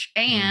Ranch.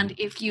 And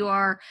if you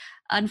are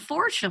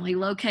unfortunately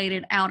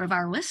located out of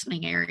our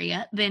listening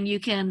area, then you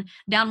can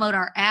download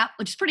our app,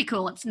 which is pretty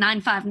cool. It's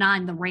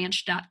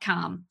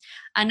 959theranch.com.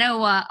 I know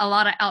a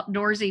lot of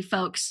outdoorsy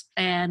folks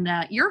and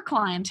your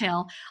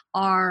clientele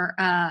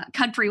are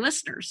country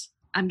listeners,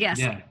 I'm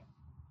guessing.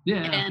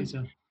 Yeah, I think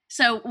so.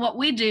 So what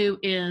we do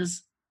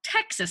is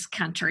Texas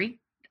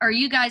country. Are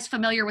you guys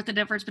familiar with the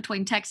difference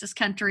between Texas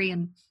country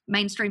and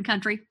mainstream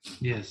country?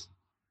 Yes.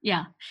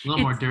 Yeah. A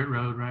little more dirt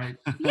road, right?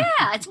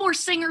 Yeah, it's more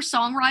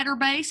singer-songwriter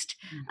based.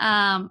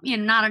 Not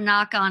a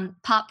knock on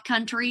pop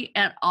country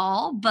at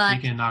all, but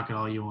you can knock it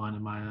all you want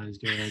in my eyes,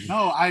 Jared.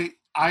 No, I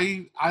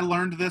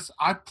learned this.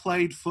 I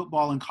played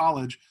football in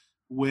college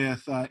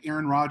with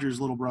Aaron Rodgers'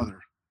 little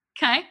brother.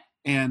 Okay.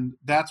 And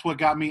that's what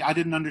got me. I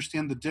didn't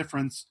understand the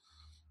difference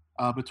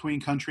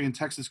between country and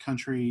Texas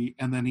country,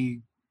 and then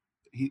he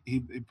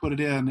put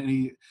it in and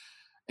he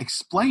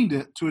explained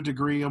it to a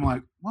degree. I'm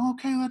like, well,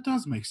 okay, that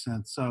does make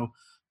sense. So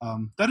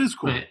that is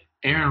cool. Wait,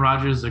 Aaron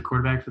Rodgers is the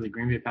quarterback for the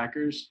Green Bay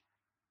Packers?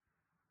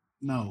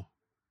 No.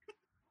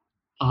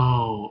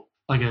 Oh,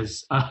 like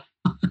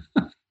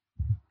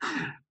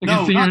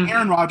no, not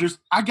Aaron Rodgers.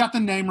 I got the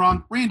name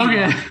wrong. Randy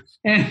Rodgers.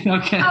 Okay. No.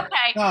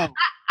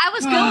 I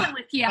was going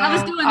with you. I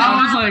was doing that.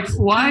 I was like,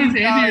 why is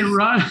Andy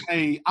Rodgers?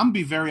 Hey, I'm going to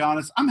be very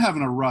honest. I'm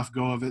having a rough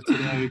go of it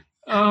today.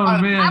 Oh,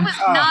 man. I was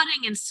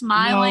nodding and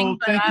smiling. No,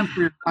 thank you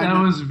for your kindness.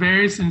 That was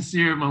very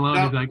sincere,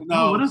 Maloney.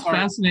 What a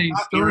fascinating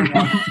story.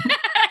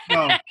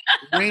 No,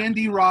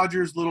 Randy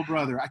Rodgers' little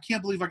brother. I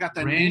can't believe I got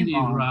that name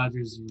wrong. Randy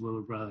Rodgers'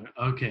 little brother.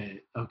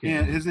 Okay.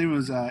 Yeah, his name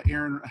was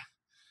Aaron.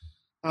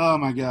 Oh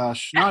my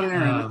gosh, not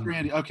Aaron, it's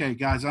Randy. Okay,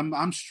 guys,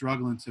 I'm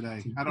struggling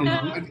today. I don't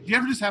know. Do you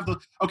ever just have the?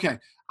 Okay,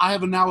 I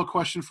have a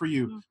question for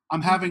you.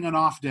 I'm having an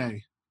off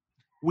day.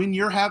 when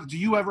do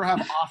you ever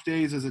have off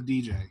days as a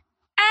DJ?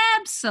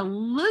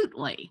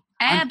 Absolutely.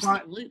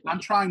 Absolutely. I'm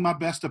trying my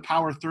best to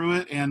power through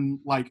it, and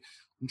like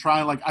I'm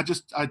trying. Like I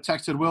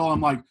texted Will.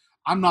 I'm like,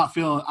 I'm not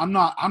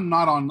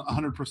on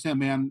 100%,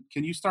 man.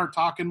 Can you start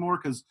talking more?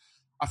 Because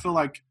I feel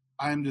like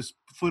I'm just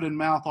foot and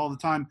mouth all the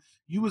time.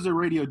 You as a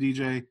radio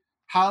DJ,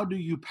 how do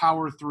you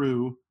power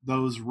through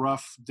those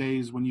rough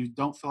days when you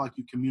don't feel like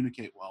you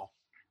communicate well?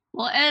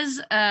 Well, as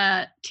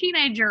a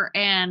teenager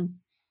and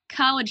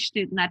college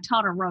student, I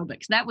taught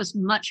aerobics. That was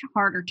much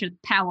harder to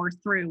power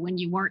through when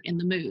you weren't in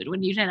the mood,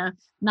 when you had a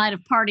night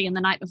of partying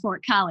the night before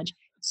at college.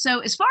 So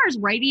as far as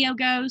radio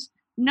goes,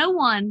 no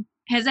one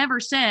has ever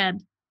said,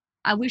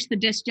 I wish the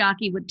disc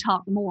jockey would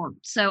talk more.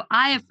 So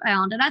I have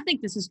found, and I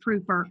think this is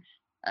true for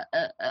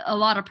a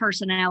lot of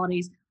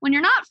personalities, when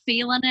you're not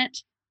feeling it,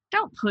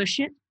 don't push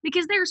it,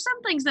 because there are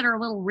some things that are a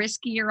little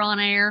riskier on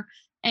air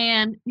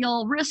and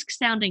you'll risk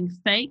sounding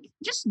fake.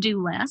 Just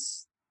do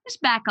less.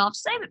 Just back off.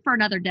 Save it for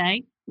another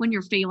day when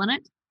you're feeling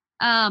it.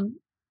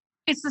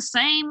 It's the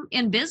same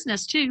in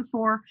business too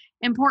for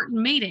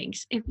important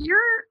meetings. If your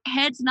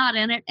head's not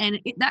in it and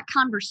that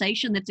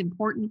conversation that's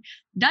important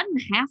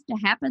doesn't have to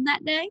happen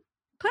that day,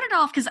 put it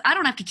off, because I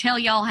don't have to tell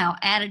y'all how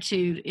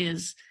attitude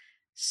is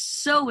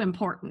so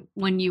important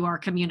when you are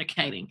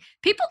communicating.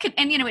 People can,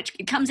 and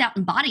it comes out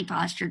in body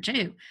posture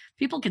too.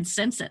 People can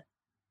sense it.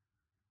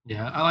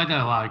 Yeah, I like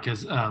that a lot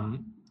because,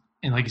 and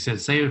like you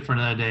said, save it for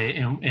another day.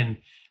 And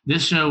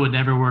this show would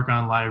never work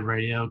on live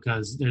radio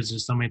because there's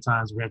just so many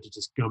times we have to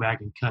just go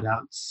back and cut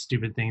out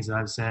stupid things that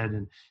I've said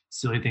and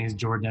silly things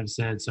Jordan have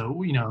said.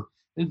 So,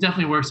 it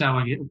definitely works out.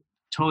 Like,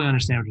 totally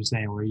understand what you're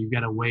saying, where you've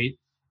got to wait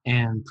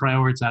and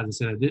prioritize and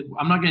say,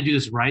 I'm not going to do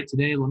this right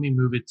today. Let me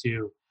move it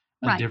to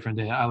a different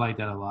day. I like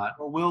that a lot.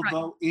 Well, Will,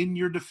 though, in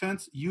your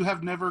defense, you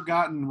have never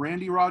gotten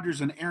Randy Rogers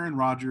and Aaron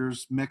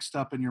Rodgers mixed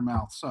up in your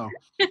mouth. So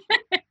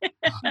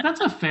that's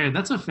a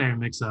fair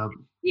mix up.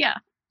 Yeah.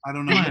 I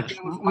don't know.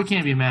 We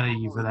can't be mad at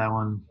you for that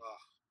one.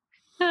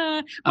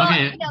 Well,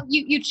 okay.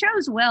 You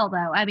chose well,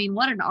 though. I mean,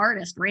 what an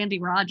artist, Randy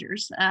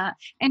Rogers. And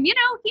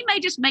he may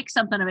just make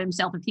something of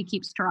himself if he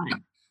keeps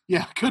trying.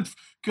 Yeah, good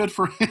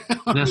for him.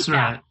 That's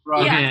right.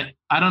 Right. Okay, yeah.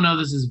 I don't know if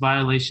this is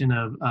violation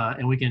of,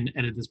 and we can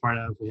edit this part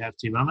out if we have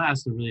to, but I'm going to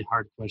ask the really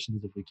hard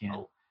questions if we can.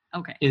 Oh,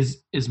 okay.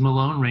 Is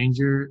Malone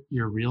Ranger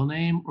your real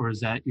name, or is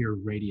that your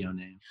radio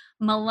name?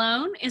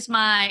 Malone is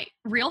my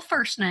real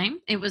first name.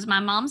 It was my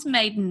mom's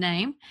maiden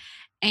name.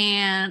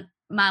 And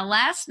my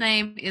last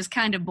name is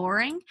kind of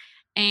boring.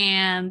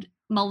 And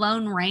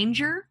Malone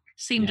Ranger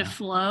seemed to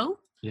flow.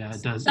 Yeah,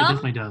 it does. It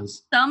definitely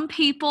does. Some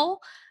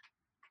people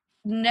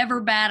never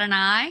bat an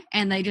eye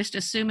and they just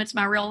assume it's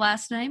my real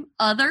last name.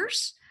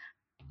 Others,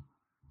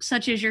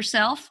 such as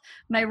yourself,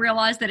 may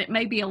realize that it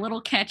may be a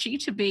little catchy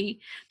to be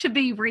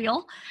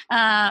real.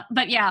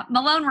 But yeah,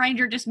 Malone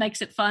Ranger just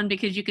makes it fun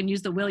because you can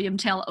use the William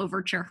Tell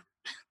overture.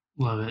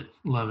 Love it.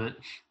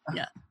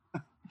 Yeah.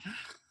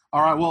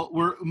 All right. Well,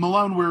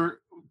 we're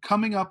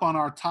coming up on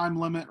our time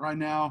limit right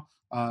now.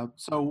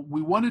 So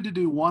we wanted to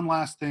do one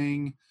last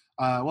thing.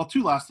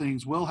 Two last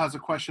things. Will has a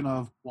question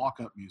of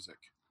walk-up music.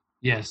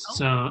 Yes.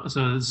 So this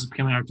is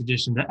becoming our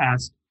tradition to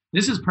ask.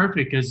 This is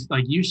perfect because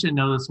you should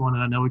know this one,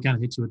 and I know we kind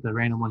of hit you with the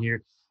random one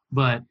here,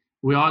 but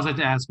we always like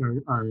to ask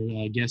our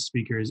guest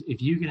speakers,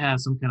 if you could have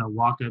some kind of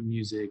walk-up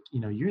music.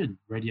 You're a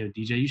radio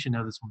DJ. You should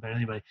know this one better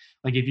than anybody.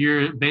 Like if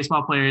your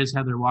baseball players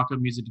have their walk-up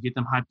music to get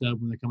them hyped up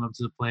when they come up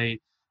to the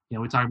plate.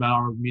 We talk about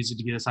our music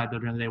to get us hyped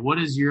up during the day. What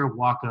is your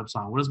walk-up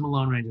song? What is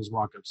Malone Ranger's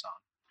walk-up song?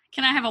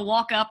 Can I have a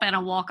walk-up and a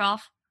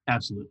walk-off?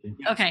 Absolutely.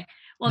 Okay.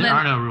 Well, there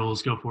are no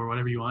rules. Go for it.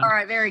 Whatever you want. All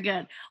right. Very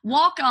good.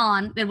 Walk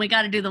on. Then we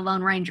got to do the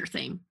Lone Ranger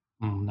theme.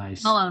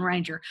 Nice. Lone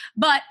Ranger.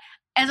 But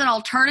as an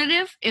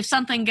alternative, if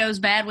something goes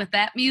bad with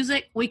that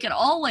music, we could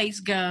always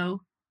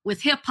go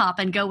with hip hop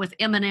and go with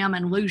Eminem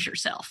and Lose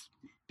Yourself.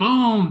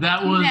 Boom.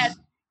 That was. If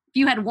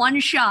you had one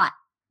shot.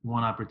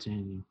 One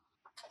opportunity.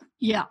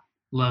 Yeah.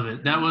 Love it.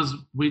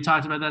 We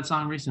talked about that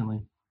song recently.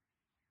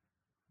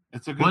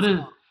 It's a good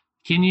song.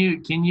 Can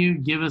you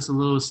give us a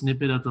little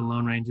snippet of the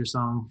Lone Ranger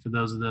song for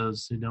those of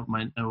those who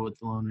might know what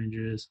the Lone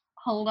Ranger is?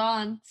 Hold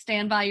on.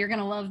 Stand by. You're going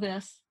to love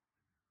this.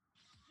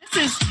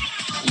 This is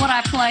what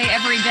I play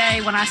every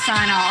day when I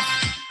sign off.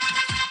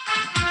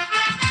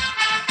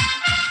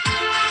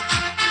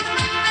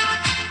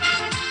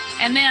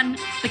 And then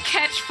the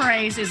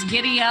catchphrase is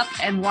giddy up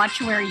and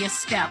watch where you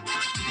step.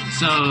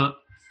 So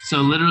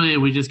literally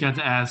we just got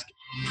to ask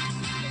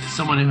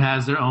someone who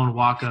has their own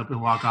walk up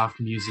and walk off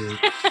music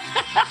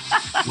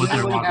what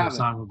their walk-up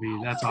song would be.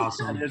 That's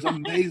awesome. It's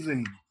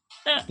amazing.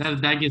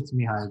 That gets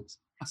me hyped.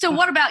 So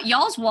what about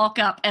y'all's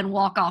walk-up and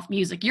walk-off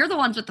music? You're the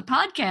ones with the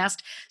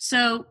podcast,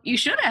 so you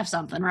should have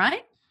something,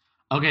 right?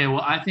 Okay,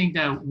 well, I think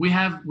that we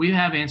have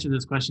answered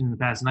this question in the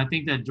past, and I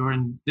think that,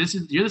 Jordan,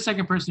 you're the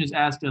second person who's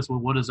asked us, well,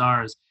 what is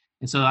ours?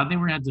 And so I think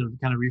we're going to have to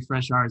kind of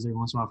refresh ours every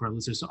once in a while for our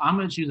listeners. So I'm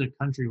going to choose a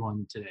country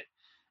one today.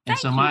 And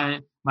so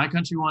my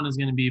country one is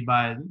going to be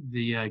by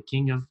the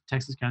King of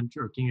Texas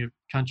Country, or King of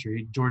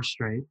Country, George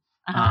Strait.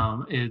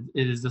 Uh-huh. It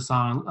is the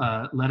song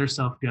 "Let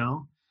Herself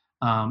Go."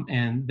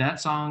 And that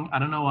song, I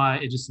don't know why,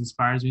 it just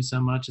inspires me so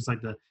much. It's like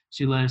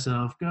she let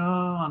herself go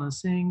on a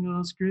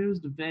single cruise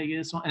to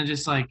Vegas, and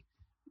just like,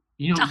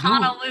 to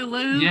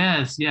Honolulu.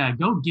 Yes, yeah.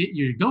 Go get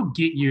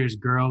yours,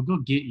 girl. Go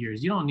get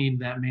yours. You don't need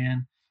that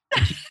man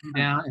to keep you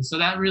down. And so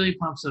that really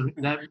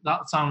that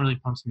song really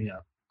pumps me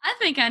up. I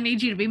think I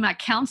need you to be my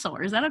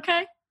counselor. Is that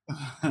okay?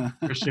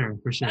 For sure.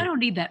 I don't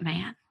need that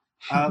man.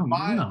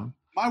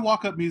 My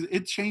walk-up music,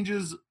 it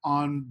changes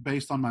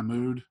based on my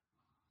mood.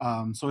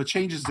 So it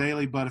changes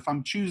daily, but if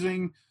I'm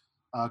choosing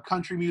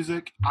country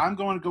music, I'm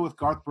going to go with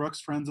Garth Brooks,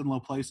 Friends in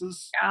Low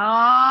Places. Oh,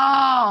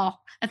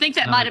 I think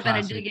that might have been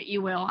a dig at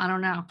you, Will. I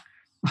don't know.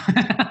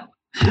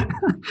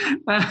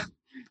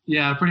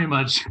 Yeah, pretty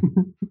much.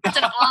 It's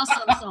an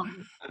awesome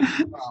song.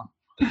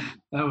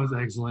 That was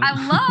excellent.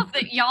 I love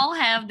that y'all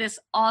have this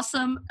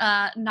awesome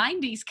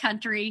 90s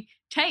country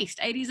taste,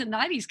 80s and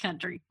 90s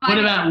country. What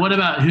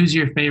about who's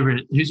your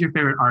favorite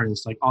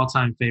artist, like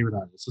all-time favorite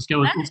artist? Let's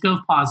go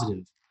with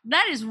positive.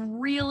 That is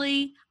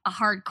really a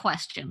hard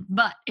question,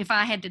 but if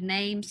I had to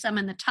name some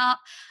in the top,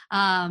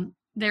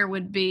 there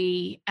would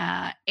be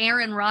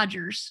Aaron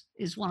Rodgers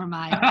is one of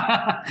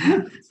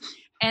my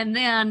and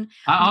then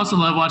I also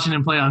love watching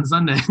him play on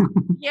Sunday.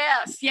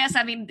 Yes.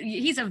 I mean,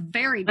 he's a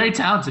very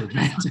talented.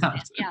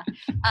 Yeah.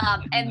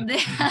 And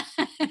then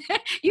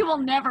you will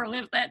never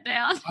live that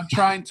down. I'm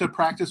trying to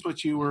practice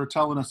what you were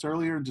telling us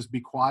earlier and just be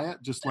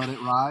quiet. Just let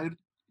it ride.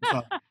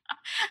 So.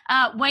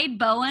 Wade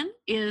Bowen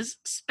is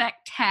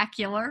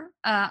spectacular.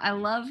 I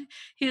love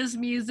his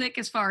music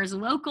as far as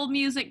local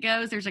music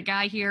goes. There's a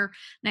guy here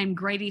named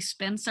Grady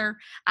Spencer.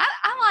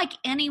 I like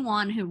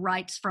anyone who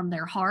writes from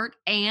their heart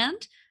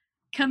and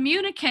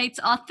communicates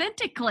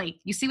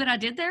authentically. You see what I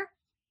did there?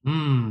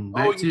 You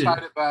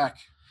tied it back.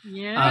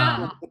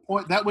 Yeah. The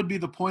point that would be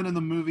the point in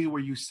the movie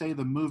where you say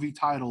the movie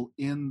title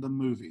in the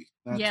movie.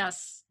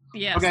 Yes.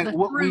 Okay,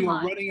 we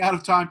are running out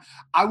of time.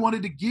 I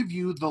wanted to give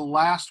you the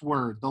last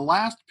word, the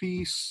last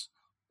piece.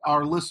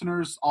 Our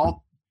listeners,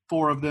 all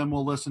 4 of them,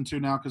 will listen to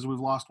now because we've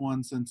lost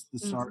one since the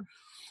start.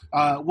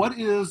 What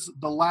is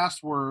the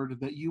last word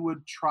that you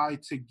would try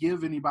to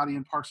give anybody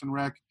in Parks and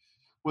Rec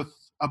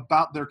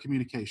about their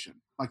communication?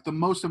 Like the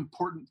most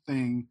important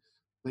thing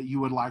that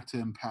you would like to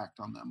impart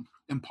on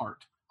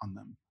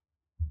them?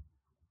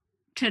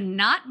 To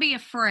not be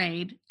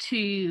afraid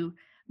to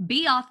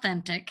be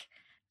authentic,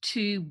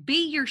 to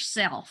be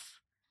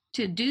yourself,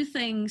 to do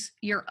things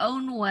your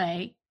own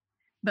way,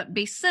 but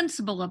be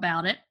sensible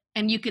about it.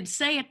 And you could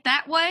say it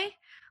that way,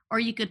 or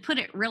you could put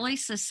it really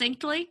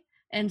succinctly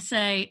and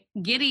say,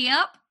 giddy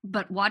up,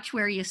 but watch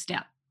where you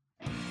step.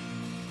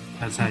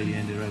 That's how you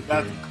end it right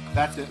there.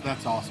 That's it.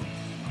 That's awesome.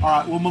 All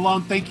right. Well,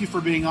 Malone, thank you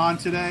for being on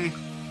today.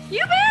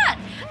 You bet.